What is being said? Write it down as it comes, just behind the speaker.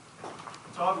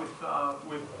Todd,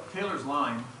 with Taylor's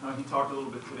line, he talked a little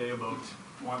bit today about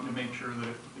wanting to make sure that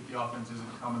if the offense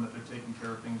isn't coming, that they're taking care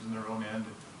of things in their own end.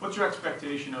 What's your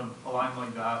expectation of a line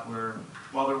like that, where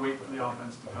while they're waiting for the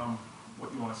offense to come,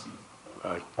 what you want to see?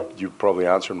 You probably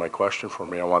answered my question for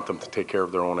me. I want them to take care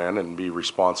of their own end and be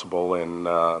responsible in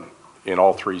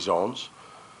all three zones.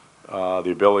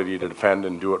 The ability to defend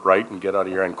and do it right and get out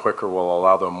of your end quicker will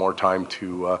allow them more time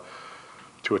to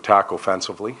attack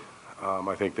offensively.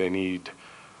 I think they need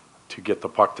to get the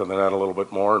puck to the net a little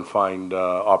bit more and find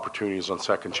opportunities on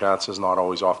second chances, not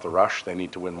always off the rush. They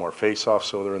need to win more face-offs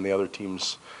so they're in the other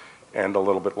team's end a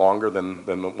little bit longer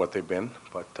than what they've been.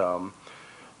 But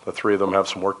the three of them have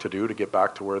some work to do to get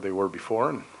back to where they were before,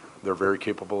 and they're very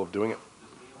capable of doing it.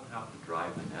 Does Leon have to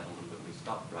drive the net a little bit? When he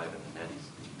stopped driving the net,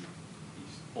 he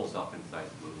pulls up inside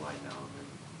the blue line now.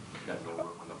 He's got no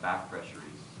work on the back pressure.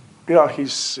 Yeah,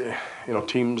 he's,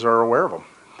 teams are aware of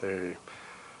him.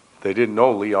 They didn't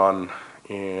know Leon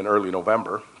in early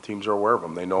November. Teams are aware of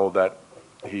him. They know that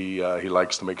he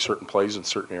likes to make certain plays in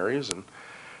certain areas, and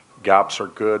gaps are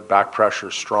good. Back pressure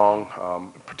is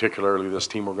strong. Particularly this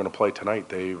team we're going to play tonight.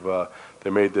 They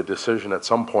made the decision at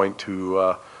some point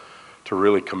to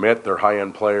really commit their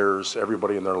high-end players,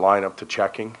 everybody in their lineup, to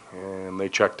checking, and they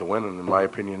check to win. And in my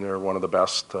opinion, they're one of the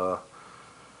best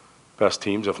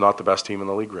teams, if not the best team in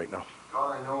the league right now.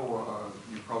 Todd, I know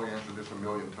you've probably answered this a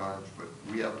million times, but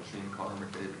we haven't seen Connor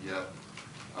McDavid yet.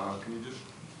 Can you just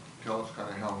tell us kind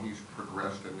of how he's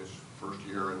progressed in his first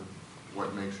year and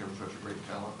what makes him such a great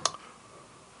talent?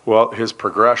 Well, his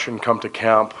progression come to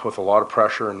camp with a lot of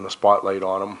pressure and the spotlight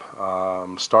on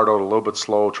him. Start out a little bit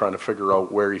slow, trying to figure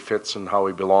out where he fits and how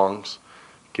he belongs.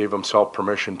 Gave himself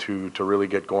permission to really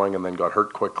get going, and then got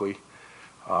hurt quickly.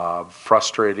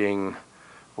 Frustrating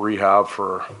rehab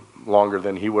for longer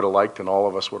than he would have liked and all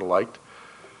of us would have liked.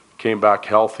 Came back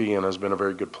healthy and has been a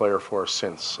very good player for us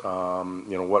since.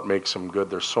 What makes him good?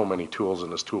 There's so many tools in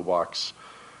his toolbox.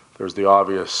 There's the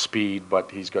obvious speed,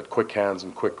 but he's got quick hands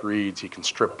and quick reads. He can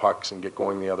strip pucks and get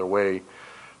going the other way.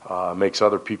 Makes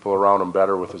other people around him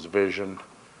better with his vision.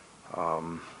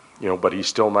 But he's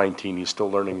still 19. He's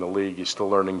still learning the league. He's still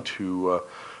learning to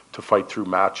fight through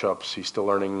matchups. He's still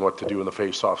learning what to do in the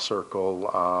face-off circle.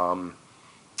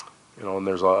 And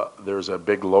there's a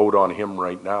big load on him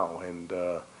right now, and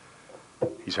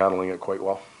he's handling it quite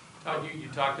well. Todd, you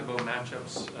talked about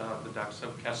matchups. The Ducks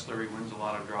have Kessler. He wins a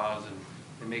lot of draws, and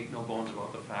they make no bones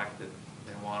about the fact that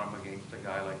they want him against a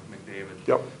guy like McDavid.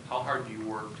 Yep. How hard do you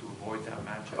work to avoid that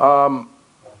matchup?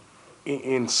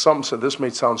 In some sense, this may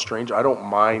sound strange. I don't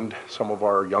mind some of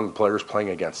our young players playing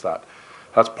against that.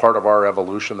 That's part of our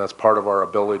evolution. That's part of our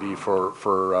ability for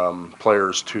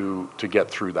players to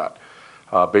get through that.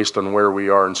 Based on where we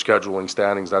are in scheduling,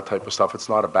 standings, that type of stuff, it's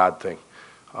not a bad thing.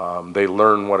 They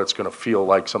learn what it's going to feel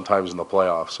like sometimes in the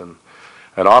playoffs.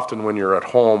 And often when you're at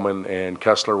home and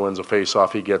Kessler wins a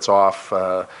face-off, he gets off,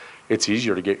 it's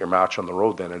easier to get your match on the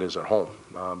road than it is at home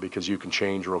because you can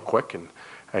change real quick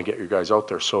and get your guys out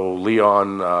there. So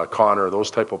Leon, Connor,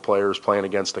 those type of players playing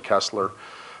against the Kessler,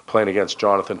 playing against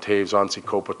Jonathan Toews, Ansi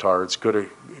Kopitar, it's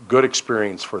good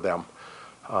experience for them.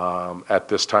 At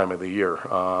this time of the year.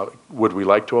 Would we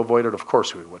like to avoid it? Of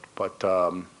course we would, but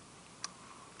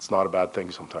it's not a bad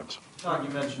thing sometimes. Todd, you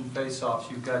mentioned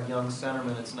face-offs. You've got young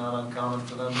centermen. It's not uncommon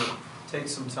for them to take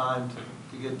some time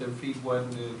to get their feet wet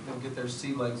and to get their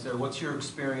sea legs there. What's your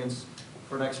experience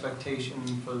for an expectation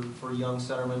for young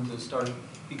centermen to start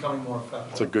becoming more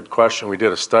effective? It's a good question. We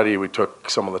did a study. We took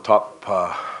some of the top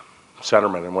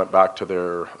centermen and went back to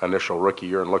their initial rookie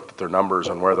year and looked at their numbers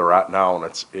and where they're at now,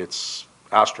 and it's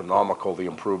astronomical, the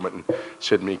improvement in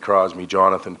Sidney Crosby,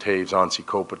 Jonathan Toews, Ansi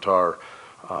Kopitar.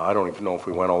 I don't even know if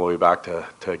we went all the way back to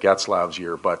Getzlav's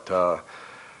year, but they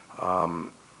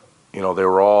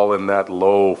were all in that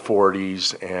low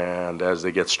 40s, and as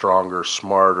they get stronger,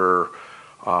 smarter,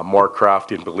 more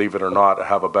crafty, and believe it or not,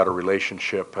 have a better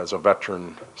relationship as a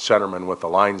veteran centerman with the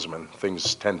linesman,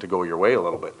 things tend to go your way a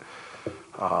little bit.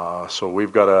 So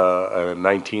we've got a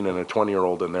 19 and a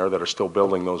 20-year-old in there that are still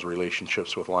building those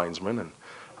relationships with linesmen,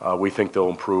 and we think they'll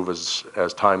improve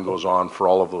as time goes on for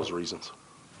all of those reasons.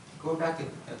 Going back to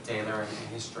Taylor and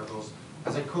his struggles,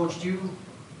 as a coach, do you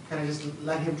kind of just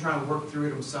let him try and work through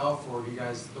it himself, or do you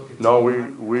guys look at? No,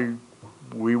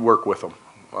 we work with him.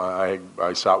 I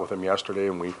sat with him yesterday,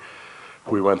 and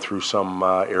we went through some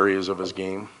areas of his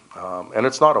game, and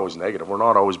it's not always negative. We're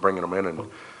not always bringing him in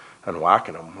and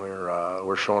whacking him.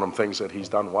 We're showing him things that he's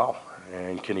done well,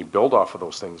 and can he build off of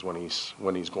those things when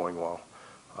he's going well.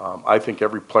 I think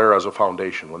every player has a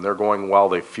foundation. When they're going well,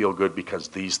 they feel good because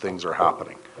these things are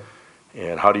happening.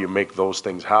 And how do you make those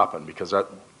things happen? Because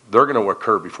they're going to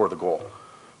occur before the goal.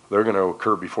 they're going to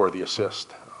occur before the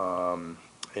assist.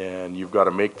 And you've got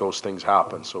to make those things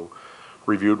happen. So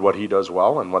reviewed what he does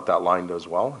well and what that line does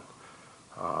well.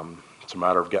 It's a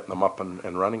matter of getting them up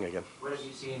and running again. What have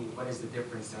you seen, what is the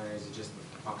difference there? Is it just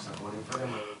the puck's not going in for them,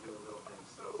 or they do little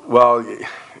things? Well,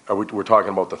 we're talking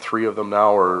about the three of them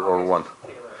now, or one?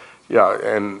 Yeah,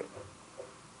 and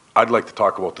I'd like to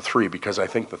talk about the three, because I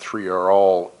think the three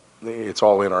it's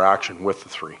all interaction with the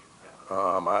three.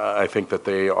 I think that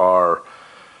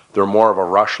they're more of a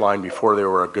rush line before they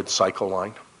were a good cycle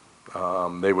line.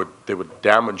 They would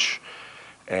damage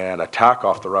and attack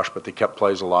off the rush, but they kept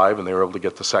plays alive, and they were able to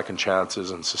get the second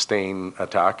chances and sustain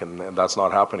attack, and that's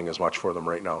not happening as much for them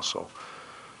right now. So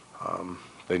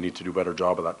they need to do a better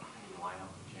job of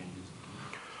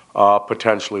that.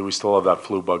 Potentially, we still have that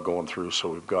flu bug going through, so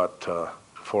we've got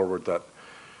forward that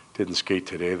didn't skate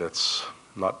today that's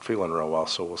not feeling real well,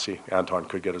 so we'll see. Anton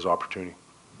could get his opportunity.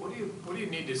 What do you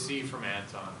need to see from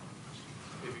Anton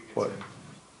if he gets What? in?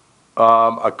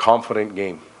 A confident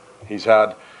game.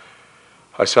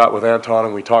 I sat with Anton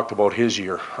and we talked about his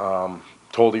year.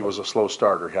 Told he was a slow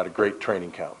starter. He had a great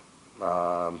training camp.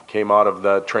 Came out of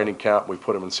the training camp, we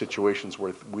put him in situations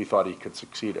where we thought he could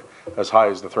succeed. As high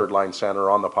as the third line center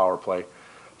on the power play,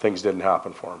 things didn't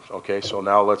happen for him. Okay, so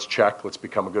now let's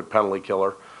become a good penalty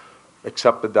killer.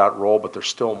 Accepted that role, but there's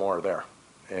still more there.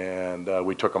 And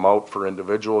we took him out for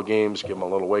individual games, give him a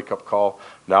little wake-up call.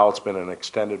 Now it's been an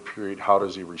extended period. How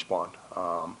does he respond?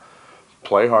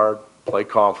 Play hard, play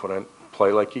confident,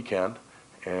 play like he can,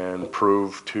 and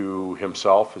prove to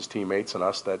himself, his teammates, and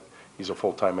us that he's a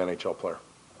full-time NHL player.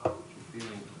 What's your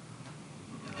feeling?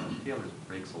 Taylor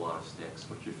breaks a lot of sticks.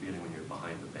 What's your feeling when you're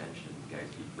behind the bench and guys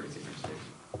keep breaking their sticks?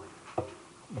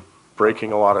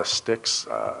 Breaking a lot of sticks.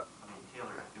 Taylor,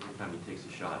 every time he takes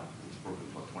a shot, he's broken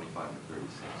about 25 or 36.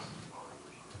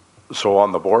 So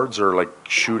on the boards or like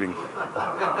shooting?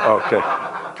 Okay,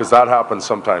 because that happens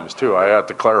sometimes too. I had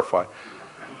to clarify.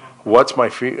 What's my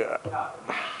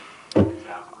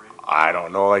I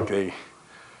don't know. Like the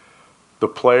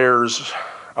players.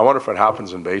 I wonder if it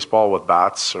happens in baseball with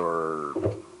bats or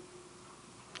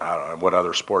I don't know what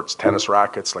other sports. Tennis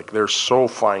rackets. Like they're so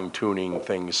fine tuning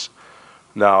things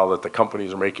now that the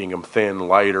companies are making them thin,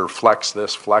 lighter, flex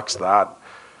this, flex that.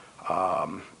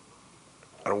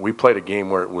 We played a game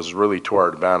where it was really to our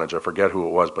advantage. I forget who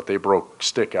it was, but they broke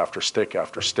stick after stick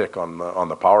after stick on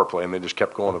the power play, and they just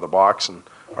kept going to the box, and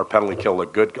our penalty kill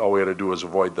looked good. All we had to do was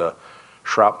avoid the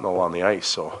shrapnel on the ice.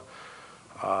 So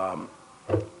I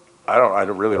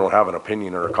really don't have an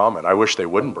opinion or a comment. I wish they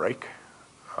wouldn't break,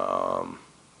 but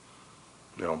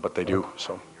they do.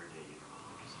 So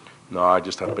no, I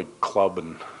just had a big club,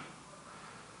 and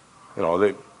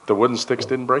the wooden sticks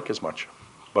didn't break as much.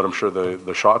 But I'm sure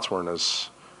the shots weren't as.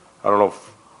 I don't know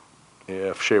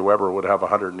if Shea Weber would have a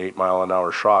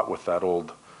 108-mile-an-hour shot with that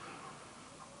old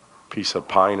piece of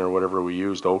pine or whatever we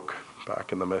used, oak,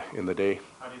 back in the day.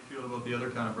 How do you feel about the other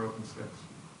kind of broken sticks?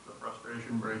 The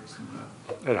frustration breaks and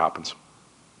It happens.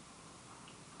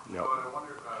 Yep.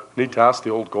 Need to ask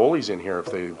the old goalies in here if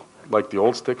they like the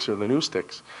old sticks or the new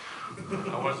sticks.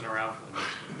 I wasn't around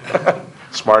for the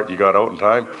Smart, you got out in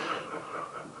time.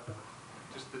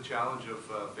 Just the challenge of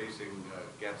facing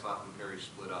Getzlaf and Perry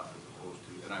split up as opposed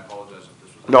to, and I apologize if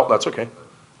this was. No, that's okay. As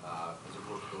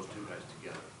opposed to those two guys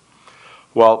together.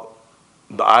 Well,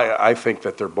 I think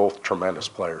that they're both tremendous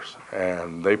players,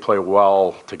 and they play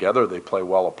well together. They play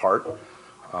well apart.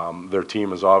 Their team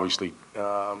has obviously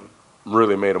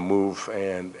really made a move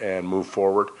and move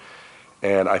forward,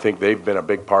 and I think they've been a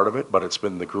big part of it, but it's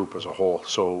been the group as a whole.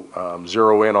 So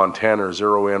 0 in on 10 or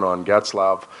 0 in on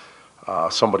Getzlaf,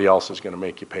 somebody else is going to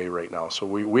make you pay right now. So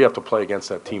we have to play against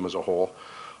that team as a whole.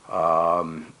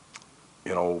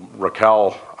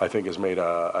 Raquel, I think, has made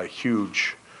a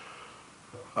huge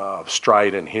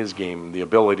stride in his game, the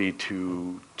ability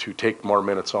to take more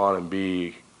minutes on and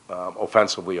be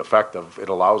offensively effective. It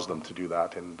allows them to do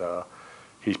that, and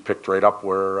he's picked right up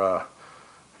where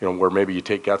maybe you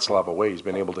take Getzlaf away. He's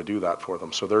been able to do that for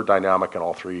them. So they're dynamic in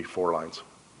all 3-4 lines.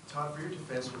 Todd, for your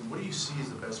defenseman, what do you see as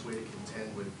the best way to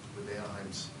contend with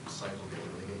Anaheim's cycle game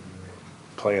when they get in your end?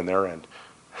 Play in their end,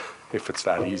 if it's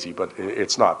that easy, but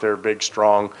it's not. They're big,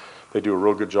 strong. They do a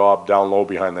real good job down low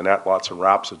behind the net, lots of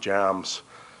wraps of jams,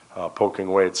 poking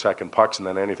away at second pucks, and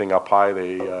then anything up high,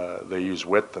 they use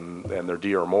width, and their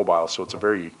D are mobile, so it's a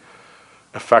very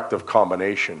effective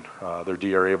combination. Their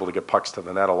D are able to get pucks to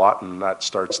the net a lot, and that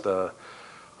starts the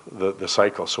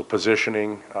cycle. So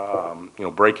positioning,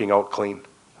 breaking out clean.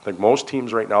 I think most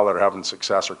teams right now that are having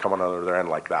success are coming out of their end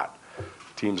like that.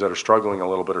 Teams that are struggling a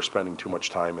little bit are spending too much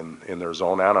time in their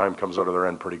zone. Anaheim comes out of their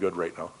end pretty good right now.